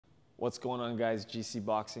What's going on, guys?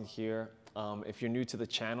 Gcboxing here. If you're new to the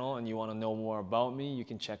channel and you want to know more about me, you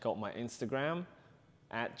can check out my Instagram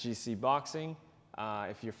at Gcboxing.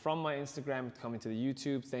 If you're from my Instagram coming to the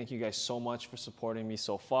YouTube, thank you guys so much for supporting me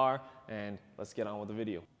so far, and let's get on with the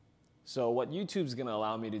video. So what YouTube's gonna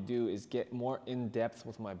allow me to do is get more in-depth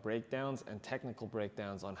with my breakdowns and technical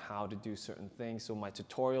breakdowns on how to do certain things, so my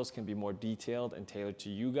tutorials can be more detailed and tailored to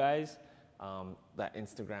you guys that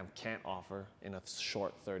Instagram can't offer in a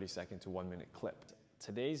short 30-second to 1-minute clip.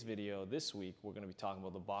 Today's video, this week, we're gonna be talking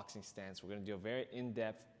about the boxing stance. We're gonna do a very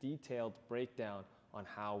in-depth, detailed breakdown on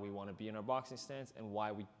how we wanna be in our boxing stance and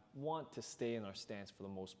why we want to stay in our stance for the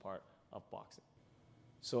most part of boxing.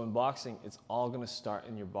 So in boxing, it's all gonna start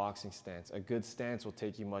in your boxing stance. A good stance will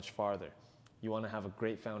take you much farther. You wanna have a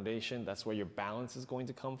great foundation. That's where your balance is going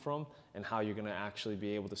to come from and how you're gonna actually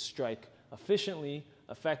be able to strike efficiently,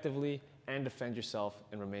 effectively, and defend yourself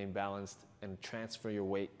and remain balanced and transfer your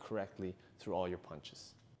weight correctly through all your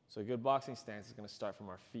punches. So a good boxing stance is gonna start from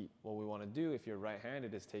our feet. What we wanna do if you're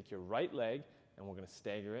right-handed is take your right leg and we're gonna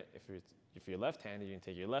stagger it. If you're left-handed, you can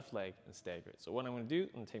take your left leg and stagger it. So what I'm gonna do,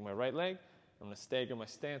 I'm gonna take my right leg, I'm gonna stagger my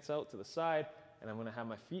stance out to the side, and I'm gonna have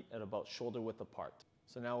my feet at about shoulder width apart.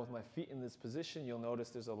 So now with my feet in this position, you'll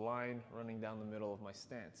notice there's a line running down the middle of my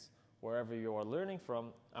stance. Wherever you are learning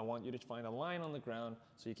from, I want you to find a line on the ground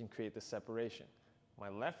so you can create the separation. My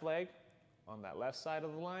left leg on that left side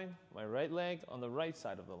of the line, my right leg on the right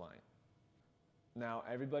side of the line. Now,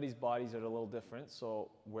 everybody's bodies are a little different, so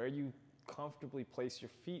where you comfortably place your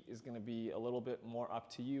feet is gonna be a little bit more up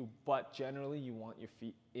to you, but generally you want your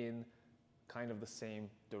feet in kind of the same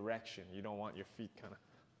direction. You don't want your feet kind of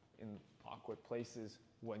in awkward places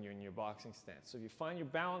when you're in your boxing stance. So if you find your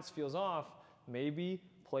balance feels off, maybe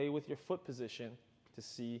play with your foot position to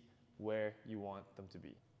see where you want them to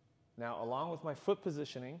be. Now, along with my foot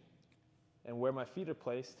positioning and where my feet are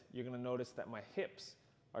placed, you're gonna notice that my hips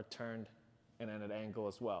are turned and at an angle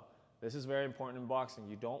as well. This is very important in boxing.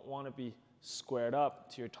 You don't wanna be squared up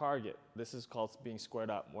to your target. This is called being squared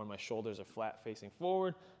up, where my shoulders are flat facing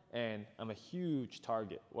forward and I'm a huge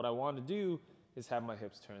target. What I want to do is have my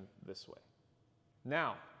hips turned this way.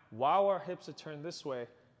 Now, while our hips are turned this way,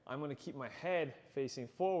 I'm going to keep my head facing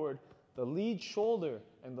forward, the lead shoulder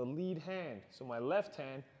and the lead hand. So my left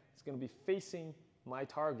hand is going to be facing my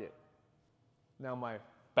target. Now my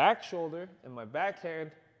back shoulder and my back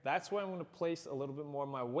hand, that's where I'm going to place a little bit more of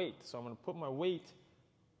my weight. So I'm going to put my weight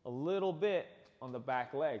a little bit on the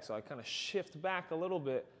back leg. So I kind of shift back a little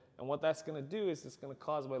bit. And what that's gonna do is it's gonna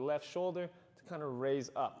cause my left shoulder to kind of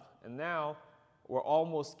raise up. And now we're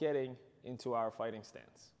almost getting into our fighting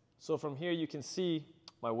stance. So from here you can see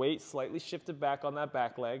my weight slightly shifted back on that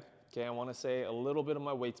back leg. Okay, I wanna say a little bit of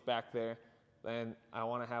my weight's back there. Then I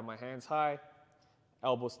wanna have my hands high,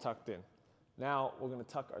 elbows tucked in. Now we're gonna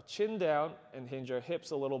tuck our chin down and hinge our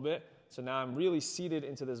hips a little bit. So now I'm really seated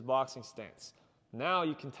into this boxing stance. Now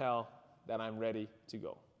you can tell that I'm ready to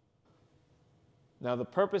go. Now, the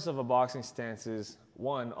purpose of a boxing stance is,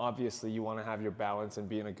 one, obviously you want to have your balance and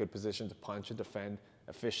be in a good position to punch and defend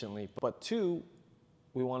efficiently. But two,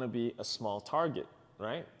 we want to be a small target,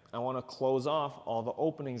 right? I want to close off all the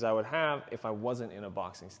openings I would have if I wasn't in a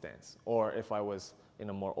boxing stance or if I was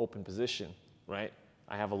in a more open position, right?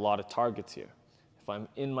 I have a lot of targets here. If I'm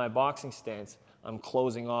in my boxing stance, I'm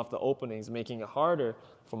closing off the openings, making it harder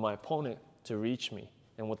for my opponent to reach me.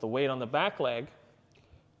 And with the weight on the back leg,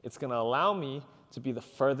 it's going to allow me to be the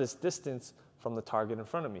furthest distance from the target in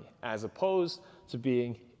front of me, as opposed to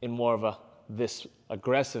being in more of this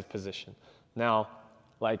aggressive position. Now,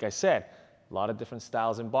 like I said, a lot of different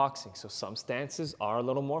styles in boxing. So some stances are a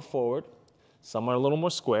little more forward, some are a little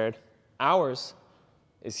more squared. Ours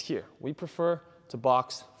is here. We prefer to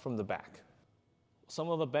box from the back. Some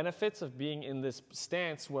of the benefits of being in this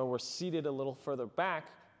stance where we're seated a little further back,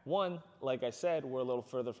 one, like I said, we're a little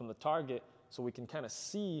further from the target, so we can kind of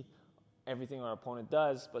see everything our opponent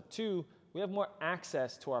does, but two, we have more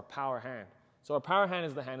access to our power hand. So our power hand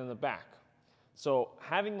is the hand in the back. So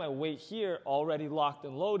having my weight here already locked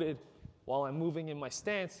and loaded while I'm moving in my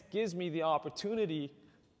stance gives me the opportunity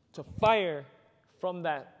to fire from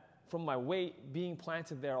my weight being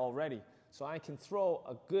planted there already. So I can throw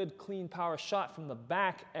a good clean power shot from the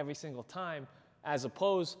back every single time, as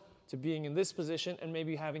opposed to being in this position and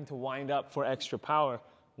maybe having to wind up for extra power.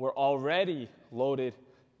 We're already loaded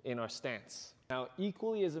in our stance. Now,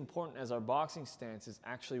 equally as important as our boxing stance is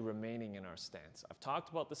actually remaining in our stance. I've talked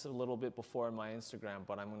about this a little bit before on my Instagram,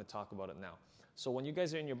 but I'm gonna talk about it now. So when you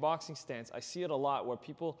guys are in your boxing stance, I see it a lot where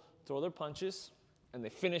people throw their punches and they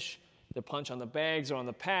finish their punch on the bags or on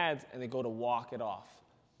the pads and they go to walk it off,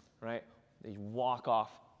 right? They walk off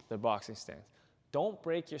their boxing stance. Don't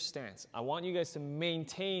break your stance. I want you guys to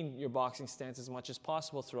maintain your boxing stance as much as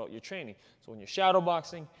possible throughout your training. So when you're shadow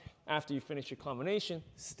boxing, after you finish your combination,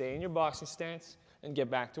 stay in your boxing stance and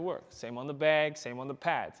get back to work. Same on the bag, same on the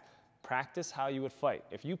pads. Practice how you would fight.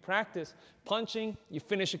 If you practice punching, you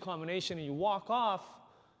finish a combination and you walk off,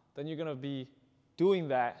 then you're gonna be doing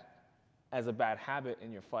that as a bad habit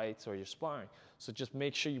in your fights or your sparring. So just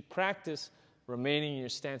make sure you practice remaining in your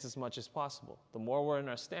stance as much as possible. The more we're in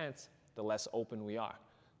our stance, the less open we are.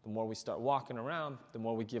 The more we start walking around, the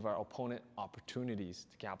more we give our opponent opportunities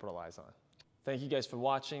to capitalize on. Thank you guys for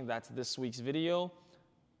watching. That's this week's video.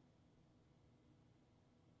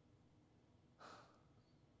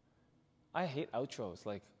 I hate outros.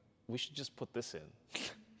 Like, we should just put this in.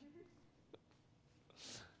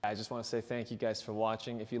 I just want to say thank you guys for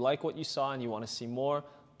watching. If you like what you saw and you want to see more,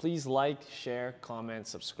 please like, share, comment,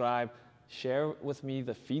 subscribe. Share with me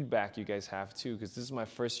the feedback you guys have too, because this is my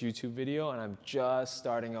first YouTube video and I'm just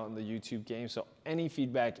starting out in the YouTube game. So any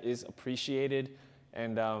feedback is appreciated.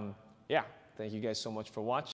 And yeah, thank you guys so much for watching.